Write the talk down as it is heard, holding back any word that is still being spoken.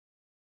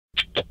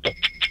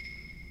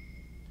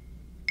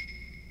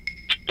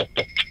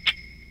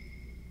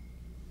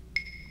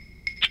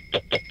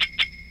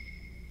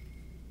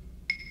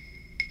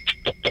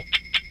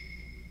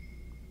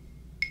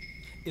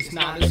It's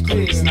not as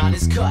clear, it's not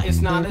as cut,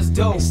 it's not as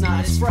dope, it's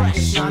not as fresh,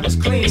 it's not as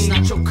clean, it's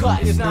not your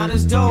cut, it's not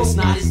as dope, it's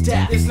not as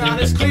depth, it's not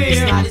as clear,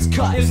 it's not as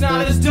cut, it's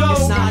not as dope,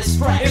 it's not as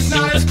fresh, it's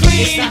not as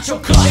clean, it's not your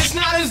cut, it's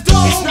not as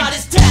dope, it's not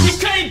as depth. You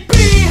can't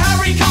be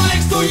Harry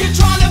Connick, so you're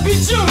trying to be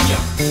Junior,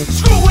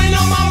 screwing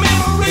on my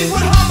memories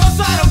with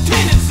homicidal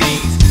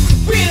tendencies.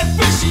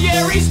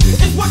 Beneficiaries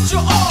is what you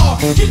are.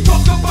 You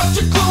talk about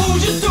your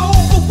clothes, you do,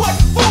 but what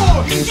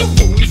for? You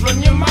always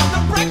run your mouth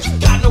to break, you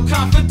got no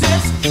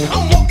confidence.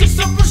 I'm walking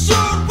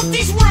self-assured with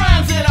these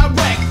rhymes that I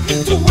wreck.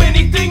 Do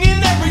anything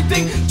and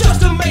everything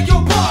just to make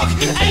your buck.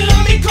 And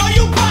let me call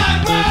you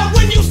back, man,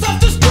 when you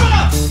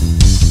self-destruct.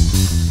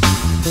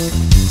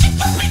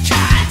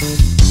 Copycat.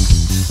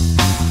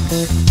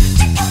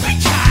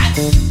 Copycat.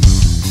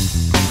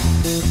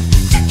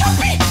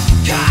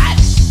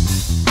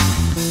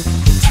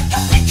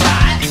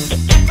 Copycat.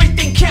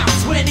 Everything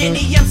counts when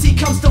any MC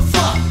comes to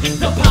fuck.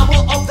 The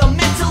power of the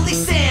mentally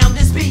sound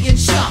is being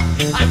shot.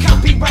 I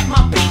copyright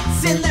my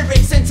beats and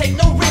lyrics and take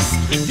no risk.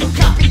 You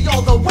copy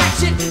all the whack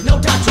shit, no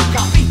doubt you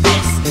copy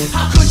this.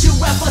 How could you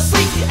ever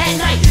sleep at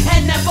night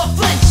and never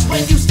flinch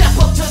when you step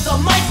up to the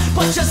mic,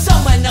 but you're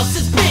someone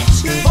else's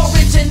bitch?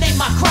 Originate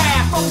my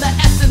craft from the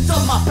essence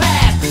of my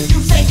past.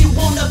 You say you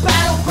wanna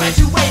battle,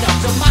 graduate up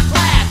to my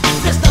class.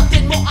 There's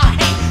nothing more I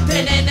hate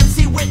than an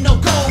MC with no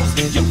goals.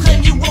 You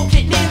claim you won't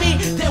get near me,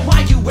 then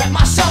why you at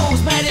my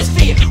shows? Man, it's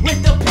fear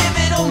with the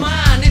pivotal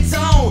mind its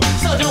own.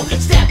 So don't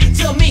step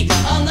to me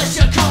unless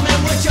you're coming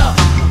with your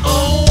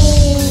own.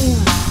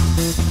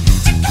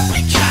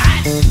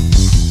 Copycat.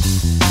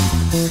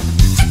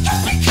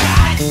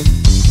 Copycat.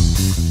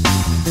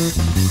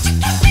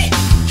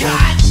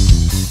 Copycat.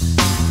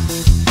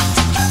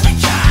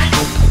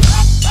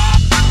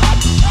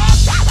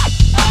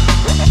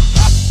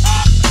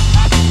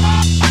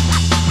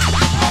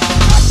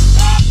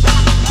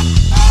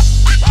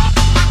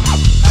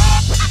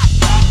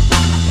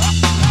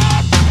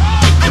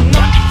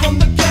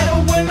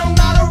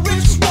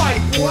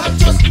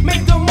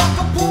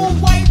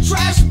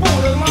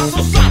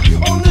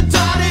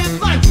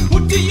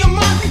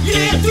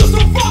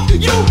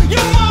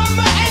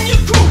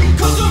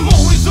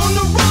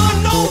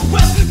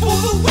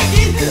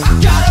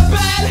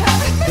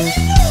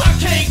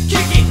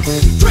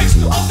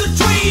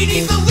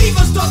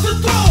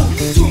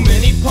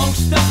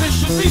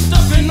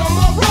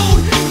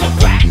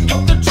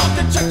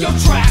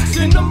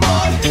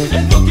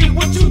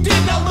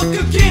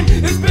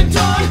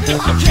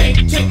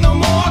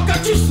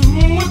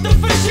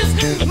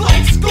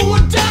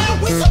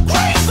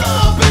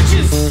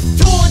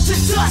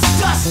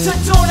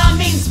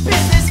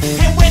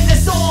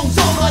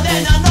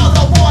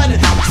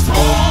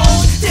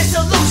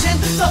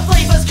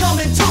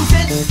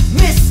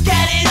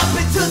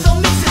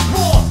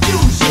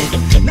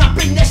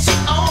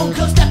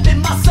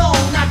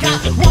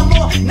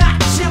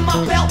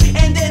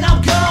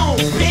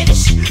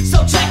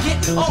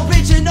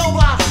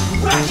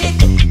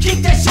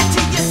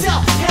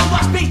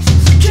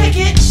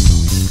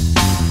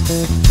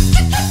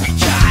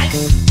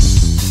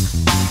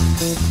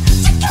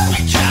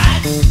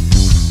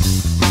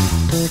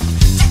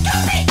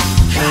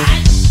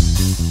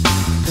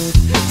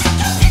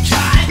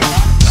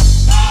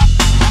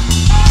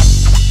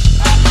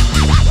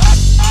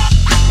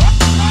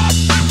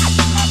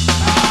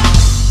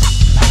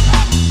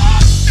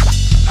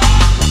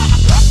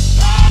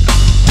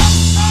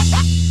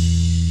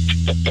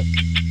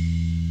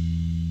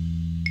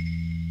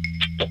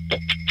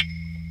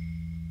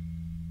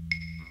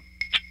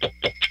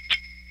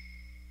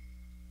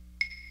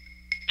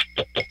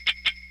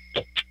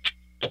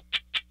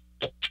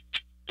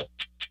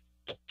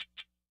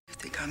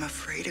 I'm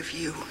afraid of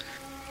you.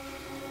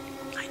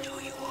 I know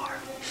you are.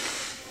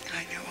 And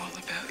I know all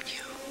about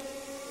you.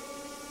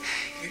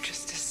 You're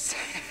just a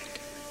sad,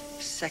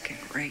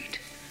 second-rate,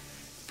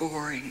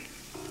 boring,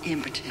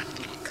 impotent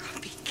little